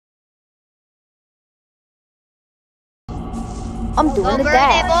I'm doing the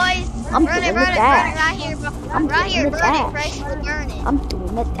dash. Boys. I'm doing the dash. Right here, bro. I'm right doing here, the burn it, dash. fresh, burn it. I'm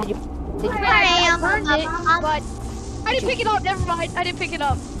doing the dash. But I didn't pick it up. Never mind. I didn't pick it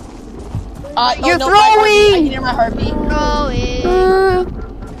up. You're no, throwing. I can hear my heartbeat. Throw it.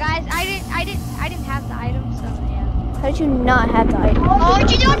 Guys, I didn't have the item, so yeah. How did you not have the item? Oh,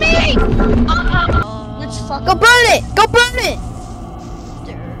 what you doing me? Which fucking Go burn it! Go burn it!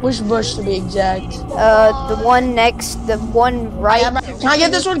 Which bush to be exact? The one next, the one right. Can I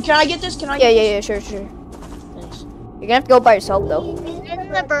get this one? Can I get this? Can I? Yeah, sure. Thanks. You're gonna have to go by yourself though. In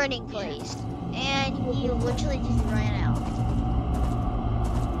the burning place, and you literally just ran out.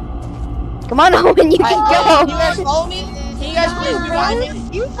 Come on, Owen, you can Can go. you guys follow me? Can you guys please rewind me?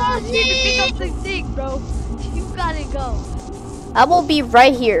 You first need to pick up the thing, bro. You gotta go. I will be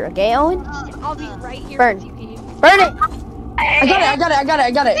right here, okay, Owen? I'll be right here Burn. with you, Gabe. Burn it! I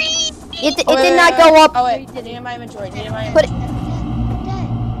got it. It did not go up. Oh wait, need in my inventory. Put it.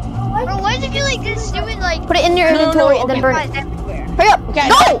 Bro, why does it feel like this stupid like? Put it in your inventory and then burn it. Everywhere. Hurry up! Okay,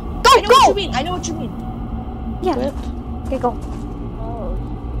 Go! I know what Go! you mean. I know what you mean. Yeah. Whip. Okay, go.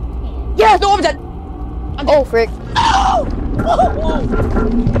 Yeah. No, I'm dead. Oh, frick.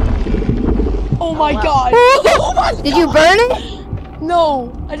 Oh my god. Oh my god. Did you burn it?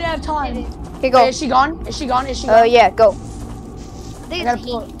 No, I didn't have time. Okay, go. Wait, is she gone? Is she gone? Oh, yeah, go. I gotta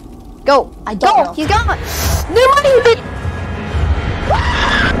pull it. Go. I don't know. He's gone. No money!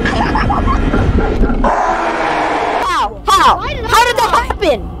 How? How did that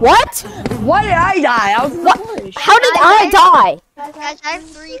happen? What? Why did I die? I was What? How did I die? Guys, I have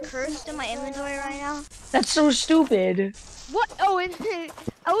 3 cursed in my inventory right now. That's so stupid. What? Owen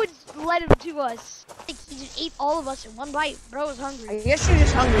led him to us. Like, he just ate all of us in one bite. Bro was hungry. I guess you're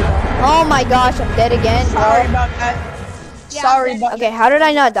just hungry. Oh my gosh, I'm dead again, Sorry bro. about that. Yeah, Sorry about Okay, how did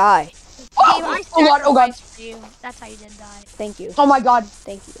I not die? Oh god, oh god. For you. That's how you didn't die. Thank you. Oh my god.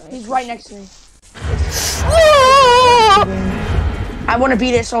 Thank you. He's right next to me. I want to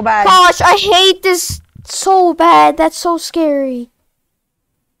beat it so bad. Gosh, I hate this so bad. That's so scary.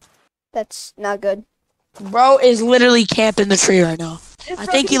 That's not good. Bro is literally camping the tree right now. I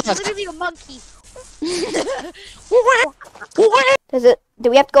think he He's left. literally a monkey. Do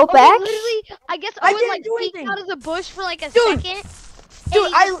we have to go Oh, back? literally, I guess I Owen didn't like do peeked anything. out of the bush for like a Dude. second. Dude,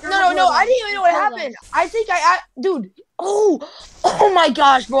 and I he no, I didn't even know what happened. I think dude. Oh my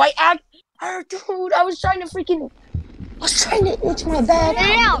gosh, bro. Dude, I was trying to itch my back. Get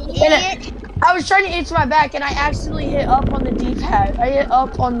it out, idiot. I was trying to itch my back and I accidentally hit up on the D-pad. I hit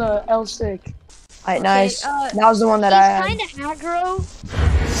up on the L stick. Alright, nice. That was the one that I had. He's kind of aggro.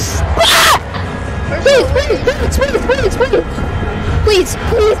 Please,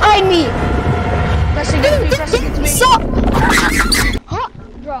 hide me. Press it to me. Huh?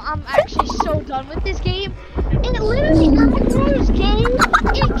 Bro, I'm actually so done with this game. And it literally aggro's game.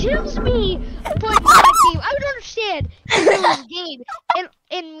 It kills me. But that game, I would understand if it was Gabe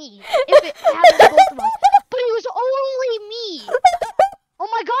and me. If it happened to both of us. But it was only me. Oh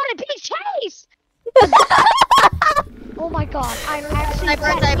my god, it beat Chase! Oh my god, I'm actually I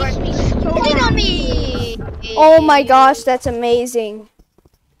burned. me so Get bad. on me. Oh my gosh, that's amazing.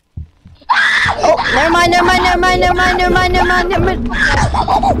 Oh, never mind. Guys,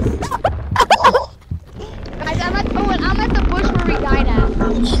 I'm at the bush where we died at.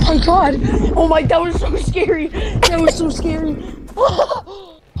 Oh my god. Oh my, that was so scary. That was so scary.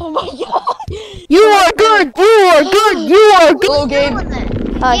 Oh my god. You are good. Hello, Gabe.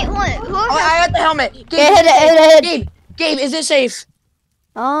 Get one. Oh, I got the helmet. Gabe, Hit. Gabe, is it safe?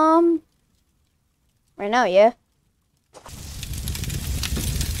 Right now, yeah.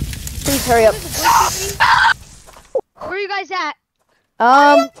 Please hurry up. Where are you guys at?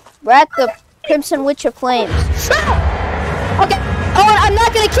 We're at the Crimson Witch of Flames. Okay. Oh, I'm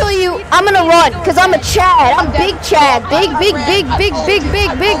not gonna kill you. I'm gonna run, cause I'm a Chad. I'm Big Chad. Big.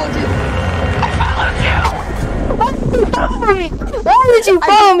 Why did you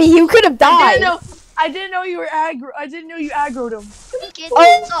follow me? You could have died. I didn't know you were aggro. I didn't know you aggroed him.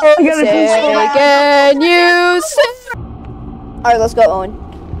 Oh, can you say? All right, let's go, Owen.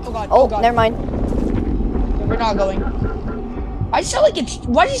 Oh god. Oh, god. never mind. We're not going. Why do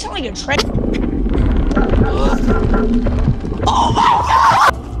you sound like a train? Oh my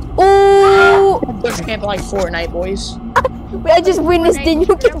god! Ooh! Bush camp like Fortnite, boys. I just witnessed it. You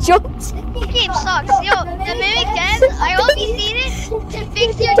get jumped. This game sucks. Yo, the mimic dead. I hope you seen it. To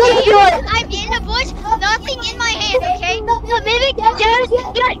fix your game, I'm in the bush, nothing in my hand, okay? The mimic dead. You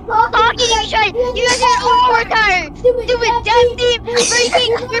guys talking to each other. You guys are overtired. Stupid death team.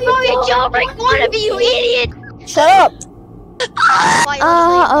 Freaking, you're probably a jailbreak wannabe, you idiot. Shut up.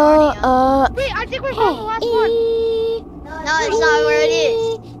 Wait, I think we're on the last one. No, it's not where it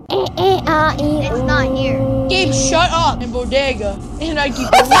is. It's not here. Gabe, shut up. In bodega. And I keep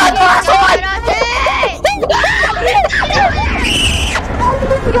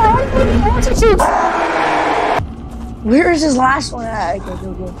Where is his last one at? Go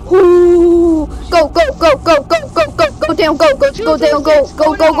down,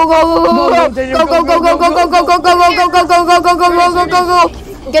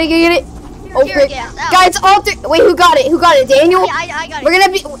 Get it. Okay, guys, all three. Wait, who got it? Who got it? Daniel? I got it. We're gonna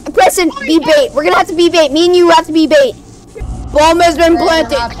be Preston. Be bait. We're gonna have to be bait. Me and you have to be bait. Bomb has been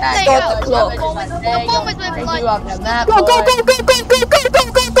planted. Start the clock. Bomb has been planted.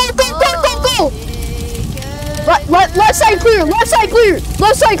 Go. Right, left side clear. Left side clear.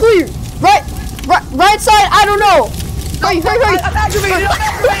 Left side clear. Right side. I don't know. Hurry. I'm activated.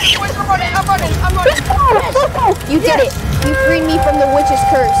 I'm running. You did it. You freed me from the witch's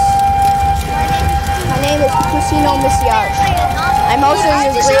curse. My name is Cusino Messiage. I'm also your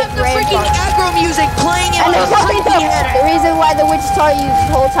great grandfather. Aggro music playing in And the reason why the witch taught you this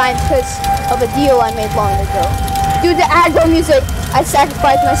whole time is because of a deal I made long ago. Due to aggro music, I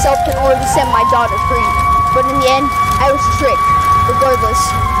sacrificed myself in order to set my daughter free. But in the end, I was tricked. Regardless,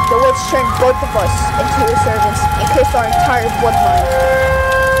 the witch turned both of us into her servants and cursed our entire bloodline.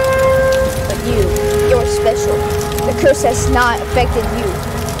 But you're special. The curse has not affected you,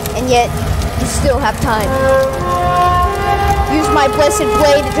 and yet you still have time. Use my blessed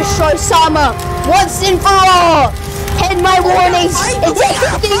blade to destroy Sama once and for all. Head my warnings and take the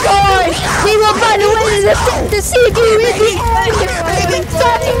thing on. We will find a way to deceive you in the end.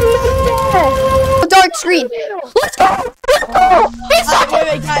 Dark screen. Let's go.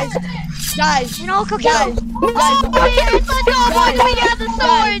 Wait, guys. You know, we got the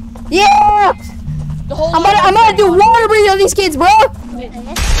sword. Yeah. I'm gonna do water breathing on these kids, bro.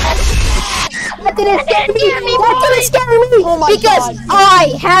 That didn't scare me. Oh my because God.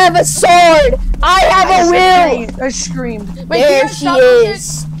 I have a sword. I have a will. I screamed. Wait, There she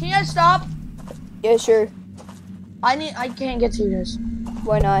is. Can you guys stop? Yeah, sure. I can't get through this.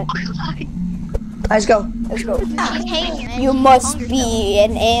 Why not? Let's go. Let's go. She's hanging, man. You must be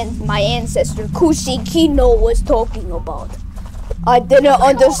my ancestor Kushikino was talking about. I didn't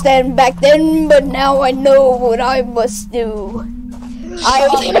understand back then, but now I know what I must do. I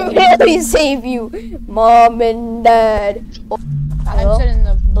will really save you, Mom and Dad. I'm sitting in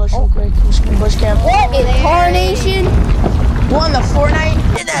the bush real quick. Bush camp. What incarnation? Won the Fortnite.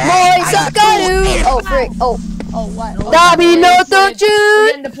 Oh, frick. Oh, what? Dabi no We're Tochu.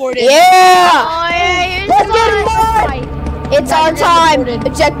 getting deported. Yeah. Oh, yeah, Let's get him. It's on time.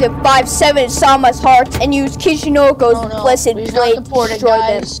 Objective 5-7 Sama's heart and use Kishinoko's blessed blade to destroy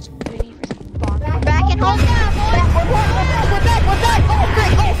them. We're back in home now, boys.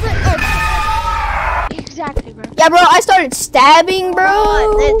 Exactly, bro. Yeah, bro, I started stabbing,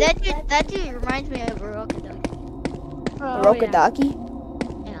 bro. That dude reminds me of Rokadaki. Rokadaki?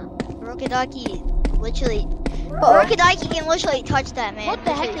 Yeah. Rokadaki literally. Rokadaki can literally touch that, man. What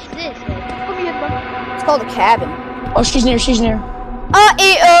the heck is this? Come here, bro. It's called a cabin. Oh, she's near. Hey.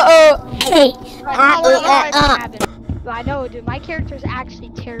 I know, dude. My character is actually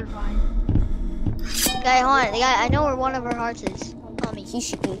terrifying. Guy, hold on. I know where one of our hearts is. Tell me.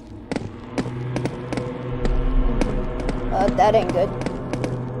 Hishiki. That ain't good.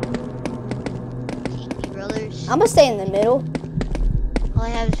 Kiki brothers. I'm gonna stay in the middle. All I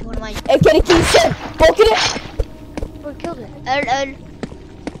have is one of my. Hey, get a key set. Look at it. Who killed it?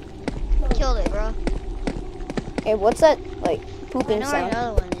 Killed it, bro. Hey, what's that, like, I pooping know where sound?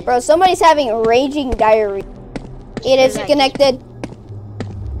 another one is. Bro, somebody's having a raging diarrhea. It is connected.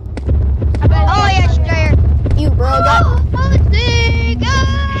 Oh, yeah, she's there. You, bro, that.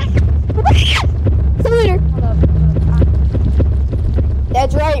 Later.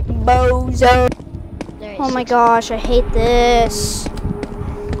 That's right, bozo. Oh my gosh, I hate this.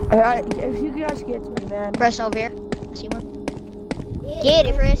 If you guys get to me, man. Press over here. See one? Get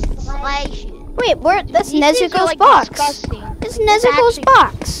it, Chris. Slash it. Wait, that's These things are, Nezuko's like, box. disgusting. It's Nezuko's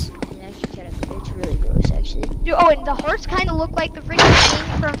box. It's really gross, actually. Dude, oh, and the hearts kind of look like the freaking thing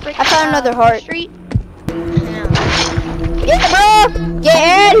from freaking I found another heart. Street. Yeah, bro! Get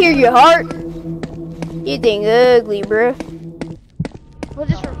out of here, you heart! You dang ugly, bro. We'll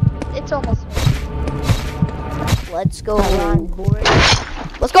just, it's almost. Let's go, boy.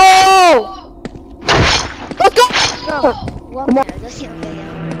 Let's go! Let's go! Go. Come on.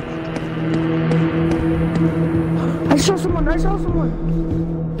 I saw someone.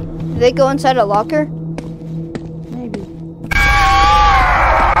 Did they go inside a locker? Maybe. Save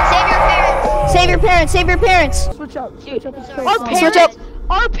your parents. Save your parents! Save your parents! Switch up. Our Switch up.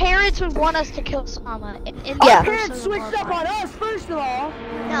 our parents would want us to kill Sama. Yeah. Our parents switched up on us, first of all.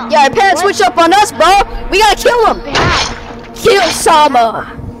 No. Yeah, our parents switched up on us, bro. We gotta kill him. Kill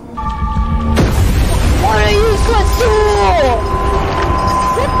Sama. What are you gonna do?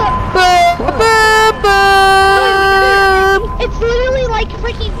 It's literally like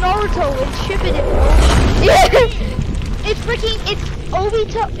freaking Naruto and Shippuden.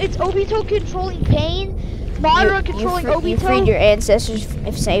 It's Obito controlling Pain, Madara controlling Obito. You freed your ancestors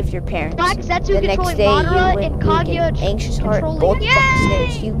and saved your parents. Black Zetsu The next controlling day, you Madara went and weak Kaguya and anxious heart controlling. bolted up the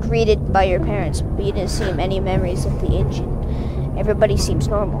stairs. You greeted by your parents, but you didn't seem any memories of the engine. Everybody seems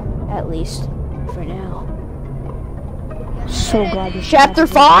normal, at least for now. So glad this Chapter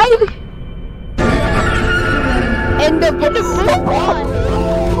 5? End of book 1.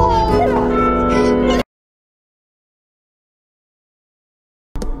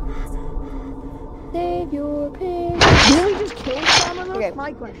 Save your parents. Did we just kill Sama? That's Okay.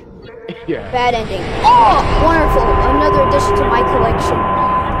 my question. Yeah. Bad ending. Oh, wonderful. Another addition to my collection.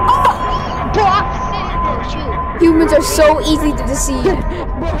 Humans are so easy to deceive. Bro,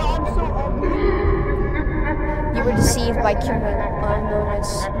 I'm so ugly. You were deceived by Cumin, known as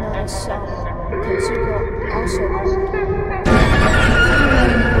Kensuko, also.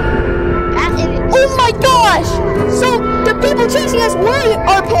 Oh my gosh! So the people chasing us were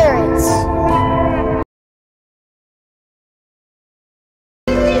our parents.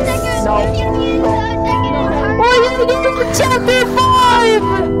 Why did we get to chapter 5?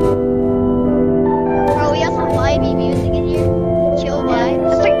 Bro, we have some vibey music in here. Chill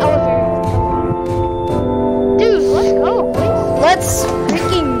vibes. It's like elevator. Dude, let's go, please. Let's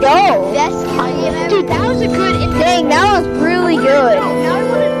freaking go. Best game ever. Dude, that was a good ending. Dang, that was really good. Now I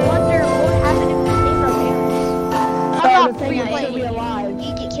wouldn't wonder what happened if we saved our parents. I'm not The thing free is, playing. to be alive.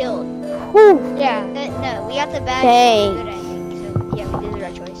 You get killed. Whew. Yeah. No, we got the bad Dang. good ending. So yeah, we did the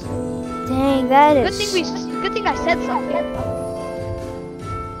right choice. Dang, that Good is. thing I said something.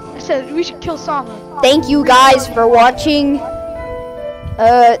 I said we should kill Sama. Thank you guys for watching.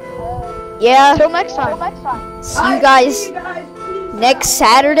 Yeah. Till next time. See you guys next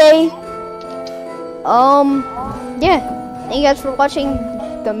Saturday. Yeah. Thank you guys for watching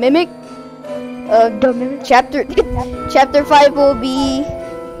The Mimic. Chapter 5 will be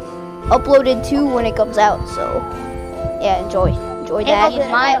uploaded too when it comes out. So yeah, enjoy that.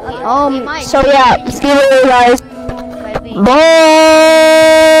 And we might, So yeah, see you later, guys. might be.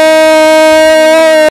 Bye.